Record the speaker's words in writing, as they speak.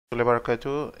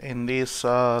In this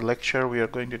lecture, we are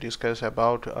going to discuss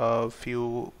about a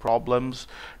few problems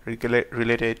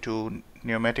related to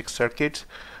pneumatic circuits,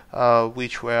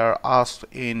 which were asked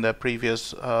in the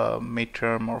previous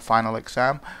midterm or final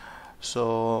exam.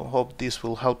 So, hope this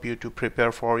will help you to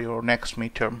prepare for your next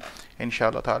midterm,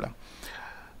 inshallah ta'ala.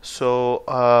 So,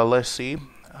 let's see.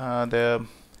 The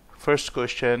first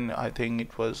question, I think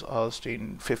it was asked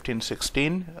in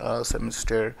 1516,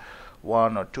 semester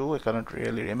 1 or 2, I cannot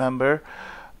really remember,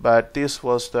 but this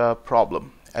was the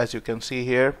problem. As you can see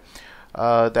here,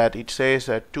 that it says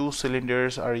that two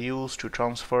cylinders are used to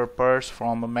transfer parts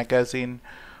from a magazine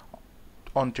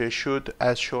onto a chute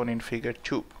as shown in figure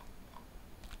 2.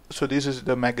 So this is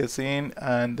the magazine,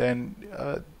 and then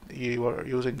you are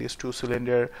using this two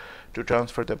cylinder to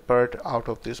transfer the part out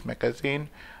of this magazine,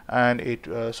 and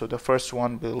so the first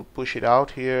one will push it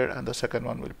out here and the second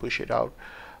one will push it out,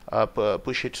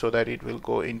 push it so that it will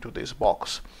go into this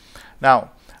box.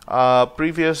 Now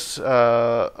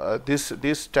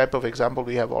this type of example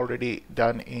we have already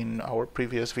done in our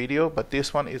previous video, but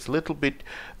this one is little bit,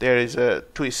 there is a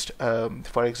twist.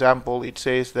 For example, it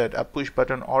says that a push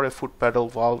button or a foot pedal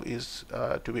valve is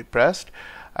to be pressed,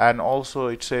 and also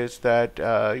it says that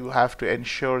you have to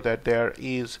ensure that there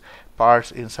is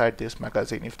parts inside this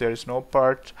magazine. If there is no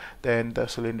part, then the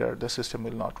system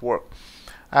will not work.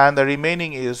 And the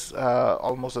remaining is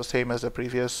almost the same as the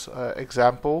previous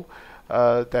example,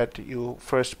 that you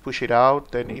first push it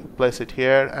out, then you place it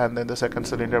here, and then the second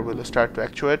cylinder will start to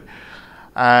actuate,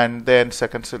 and then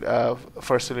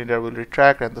first cylinder will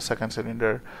retract and the second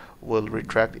cylinder will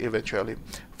retract eventually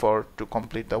to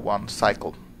complete the one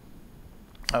cycle.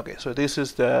 Okay, so this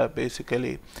is the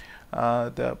basically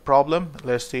the problem.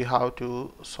 Let's see how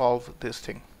to solve this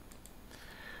thing.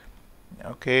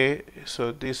 Okay,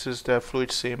 so this is the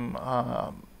fluid sim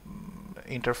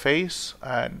interface,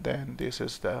 and then this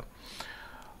is the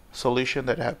solution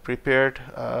that I have prepared,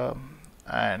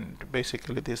 and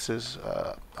basically this is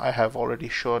I have already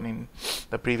shown in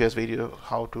the previous video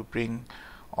how to bring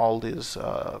all these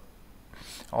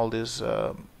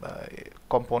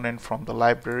component from the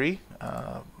library,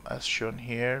 as shown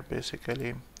here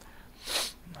basically.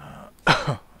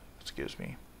 Excuse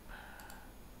me.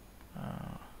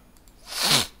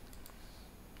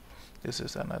 This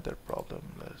is another problem.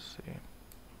 Let's see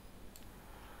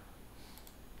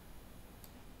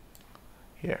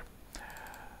here.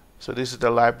 So this is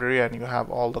the library, and you have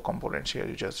all the components here.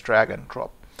 You just drag and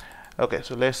drop. Okay,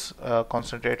 so let's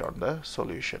concentrate on the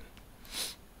solution.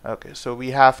 Okay, so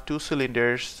we have two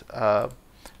cylinders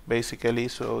basically.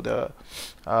 So the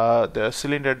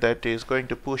cylinder that is going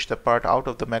to push the part out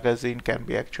of the magazine can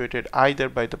be actuated either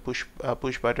by the push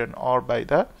button or by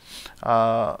the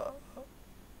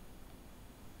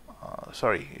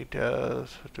it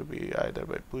has to be either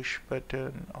by push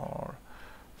button or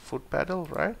foot pedal,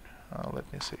 right?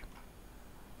 Let me see.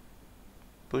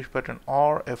 Push button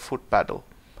or a foot pedal.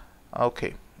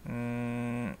 Okay.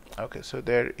 Okay, so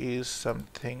there is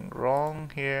something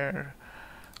wrong here.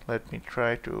 Let me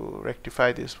try to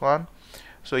rectify this one.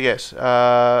 So yes,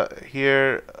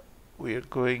 here we are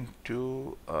going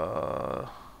to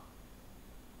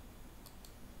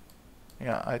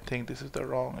yeah, I think this is the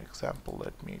wrong example.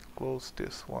 Let me close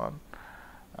this one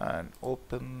and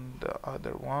open the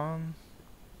other one.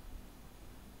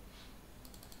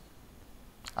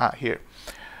 Here.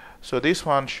 So this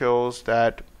one shows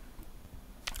that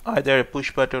either a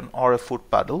push button or a foot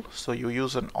pedal. So you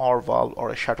use an OR valve or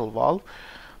a shuttle valve,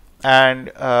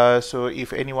 and so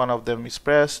if any one of them is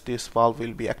pressed, this valve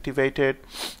will be activated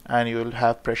and you will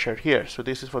have pressure here. So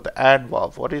this is for the AND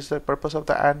valve. What is the purpose of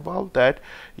the AND valve? That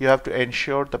you have to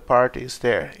ensure the part is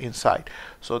there inside.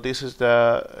 So this is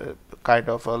the kind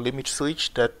of a limit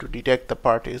switch that to detect the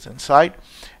part is inside.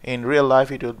 In real life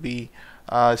it would be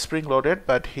spring loaded,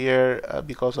 but here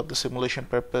because of the simulation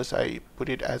purpose I put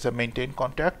it as a maintain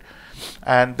contact.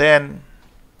 And then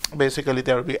basically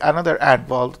there will be another AND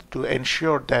valve to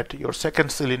ensure that your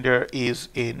second cylinder is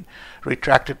in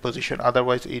retracted position,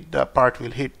 otherwise the part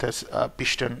will hit this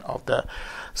piston of the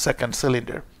second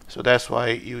cylinder. So that's why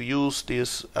you use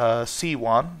this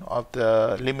C1 of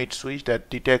the limit switch that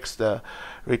detects the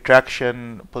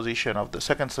retraction position of the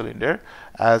second cylinder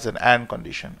as an AND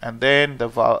condition, and then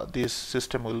this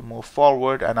system will move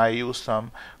forward, and I use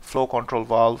some flow control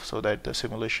valve so that the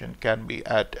simulation can be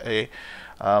at a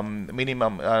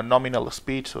minimum nominal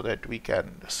speed so that we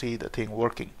can see the thing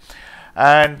working.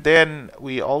 And then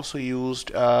we also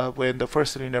used when the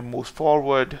first cylinder moves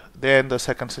forward, then the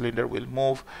second cylinder will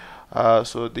move.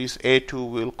 So this A2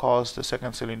 will cause the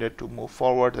second cylinder to move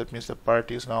forward. That means the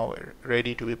part is now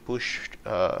ready to be pushed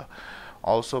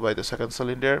also by the second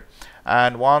cylinder.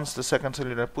 And once the second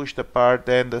cylinder push the part,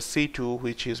 then the C2,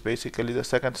 which is basically the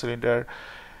second cylinder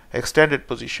extended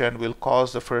position, will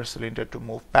cause the first cylinder to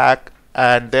move back,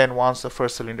 and then once the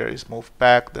first cylinder is moved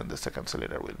back, then the second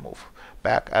cylinder will move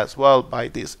back as well by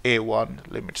this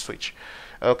A1 limit switch.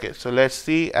 Okay, so let's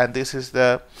see, and this is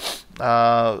the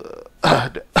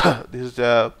this is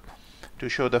the to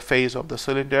show the phase of the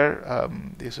cylinder.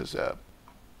 This is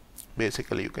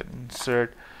basically you can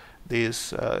insert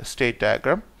this state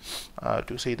diagram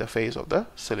to see the phase of the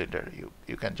cylinder.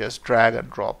 You can just drag and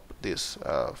drop this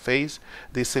phase,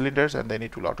 these cylinders, and then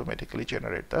it will automatically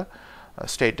generate the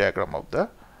state diagram of the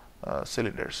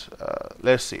cylinders.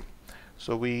 Let's see.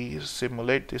 So we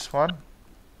simulate this one.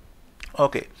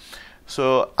 Okay,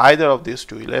 so either of these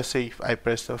two, let's say if I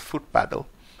press the foot pedal,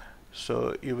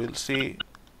 so you will see,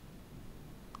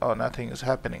 oh, nothing is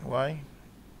happening. Why?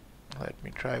 Let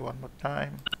me try one more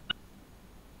time.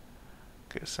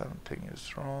 Okay, something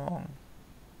is wrong.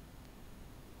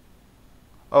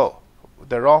 Oh,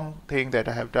 the wrong thing that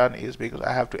I have done is because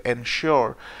I have to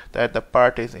ensure that the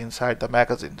part is inside the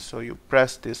magazine. So you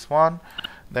press this one,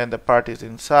 then the part is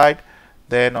inside,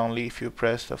 then only if you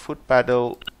press the foot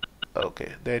pedal,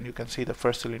 okay, then you can see the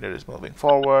first cylinder is moving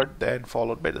forward, then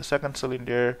followed by the second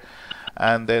cylinder,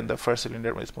 and then the first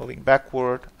cylinder is moving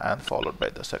backward and followed by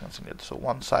the second cylinder. So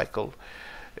one cycle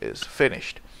is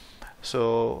finished.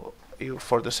 So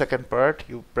for the second part,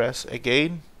 you press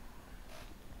again,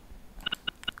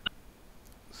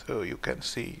 so you can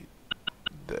see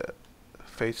the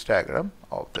phase diagram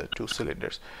of the two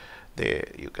cylinders. There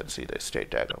you can see the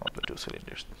state diagram of the two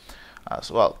cylinders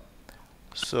as well.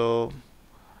 So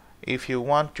if you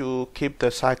want to keep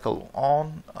the cycle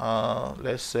on,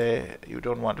 let's say you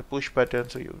don't want a push button,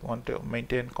 so you want to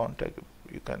maintain contact,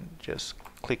 you can just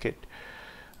click it,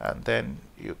 and then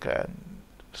you can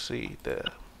see the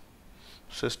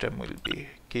system will be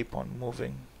keep on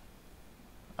moving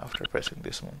after pressing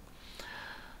this one.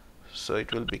 So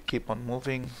it will be keep on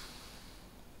moving.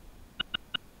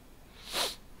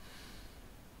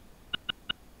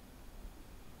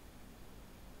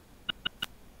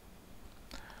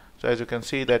 So as you can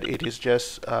see that it is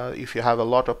just if you have a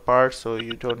lot of parts, so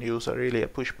you don't use really a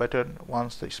push button.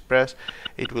 Once it's pressed,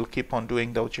 it will keep on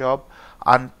doing the job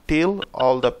until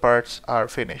all the parts are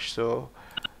finished. So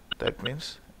that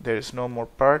means there is no more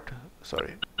part,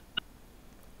 sorry.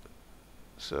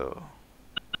 So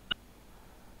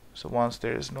once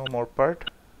there is no more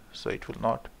part, so it will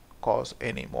not cause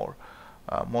any more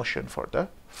motion for the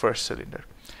first cylinder.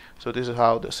 So this is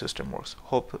how the system works.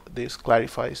 Hope this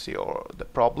clarifies the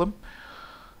problem.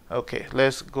 Okay,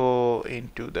 let's go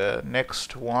into the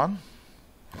next one.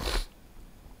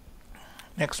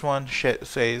 Next one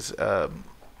says a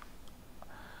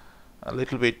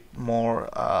little bit more.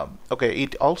 Okay,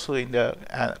 it also in the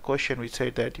question we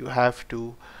said that you have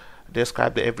to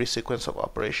describe every sequence of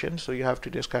operations. So you have to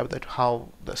describe that how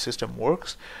the system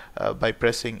works by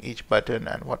pressing each button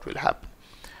and what will happen.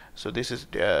 So this is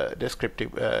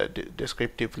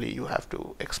descriptively you have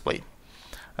to explain.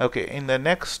 Okay, in the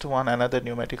next one, another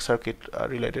pneumatic circuit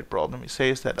related problem, it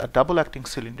says that a double acting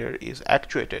cylinder is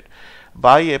actuated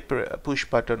by a push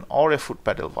button or a foot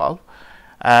pedal valve,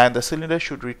 and the cylinder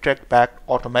should retract back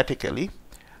automatically.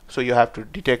 So you have to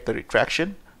detect the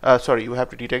retraction. You have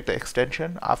to detect the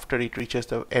extension after it reaches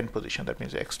the end position, that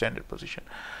means the extended position.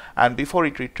 And before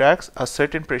it retracts, a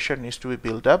certain pressure needs to be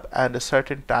built up and a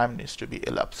certain time needs to be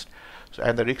elapsed. So,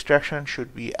 and the retraction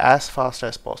should be as fast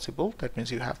as possible, that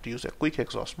means you have to use a quick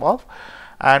exhaust valve,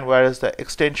 and whereas the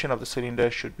extension of the cylinder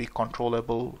should be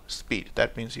controllable speed,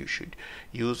 that means you should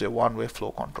use a one-way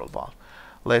flow control valve.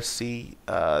 Let's see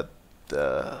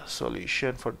the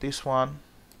solution for this one.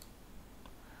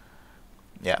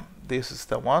 Yeah, this is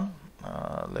the one.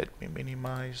 Let me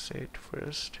minimize it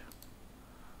first.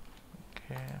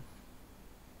 Okay,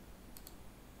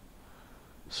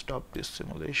 stop this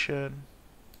simulation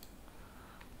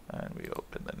and we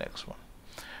open the next one.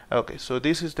 Okay, so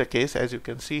this is the case. As you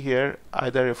can see here,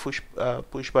 either a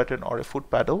push button or a foot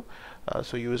pedal,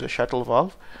 so use a shuttle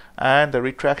valve, and the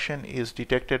retraction is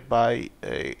detected by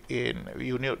the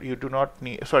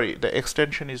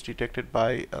extension is detected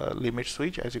by a limit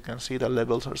switch. As you can see, the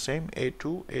labels are same,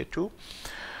 A2, A2,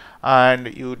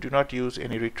 and you do not use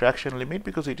any retraction limit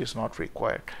because it is not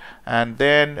required. And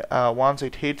then once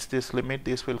it hits this limit,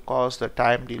 this will cause the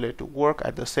time delay to work.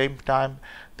 At the same time,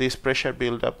 this pressure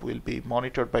buildup will be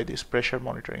monitored by this pressure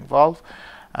monitoring valve,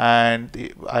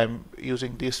 and I'm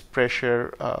using this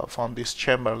pressure from this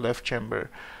chamber, left chamber,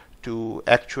 to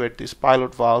actuate this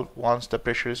pilot valve. Once the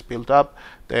pressure is built up,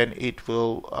 then it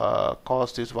will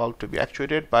cause this valve to be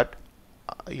actuated, but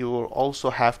you will also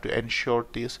have to ensure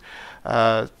this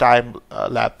time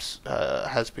lapse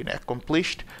has been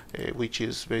accomplished, which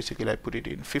is basically I put it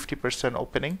in 50%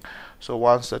 opening. So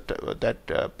once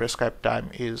that prescribed time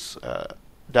is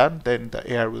done, then the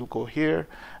air will go here,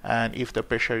 and if the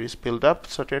pressure is built up,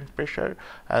 certain pressure,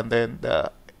 and then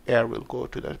the air will go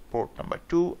to the port number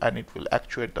 2 and it will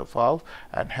actuate the valve,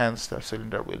 and hence the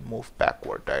cylinder will move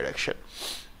backward direction.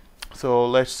 So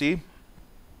let's see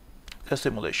the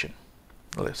simulation.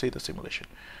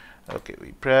 Okay,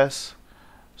 we press.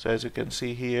 So as you can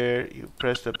see here, you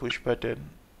press the push button,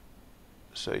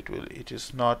 so it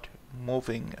is not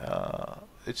moving,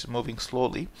 it's moving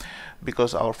slowly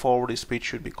because our forward speed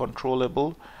should be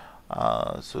controllable.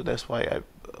 So that's why I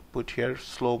put here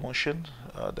slow motion,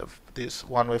 this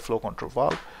one-way flow control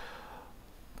valve.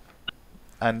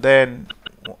 And then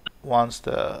once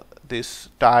this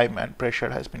time and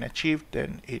pressure has been achieved,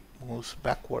 then it moves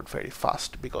backward very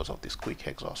fast because of this quick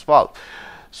exhaust valve.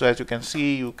 So as you can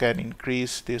see, you can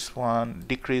increase this one,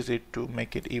 decrease it to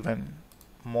make it even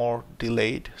more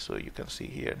delayed. So you can see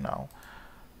here now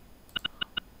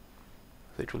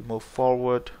it will move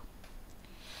forward,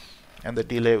 and the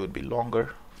delay will be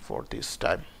longer for this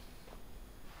time.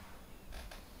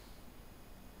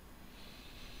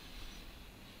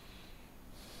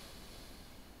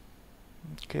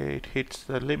 Okay, it hits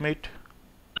the limit.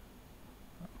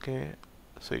 Okay,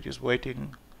 so it is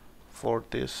waiting for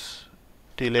this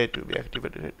delay to be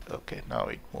activated. Okay, now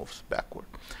it moves backward.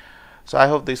 So I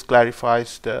hope this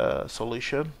clarifies the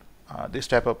solution. This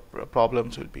type of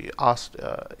problems will be asked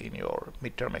in your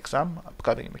midterm exam,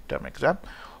 upcoming midterm exam.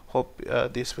 Hope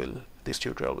this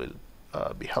tutorial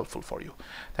will be helpful for you.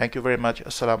 Thank you very much.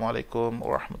 Assalamu alaikum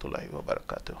wa rahmatullahi wa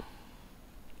barakatuh.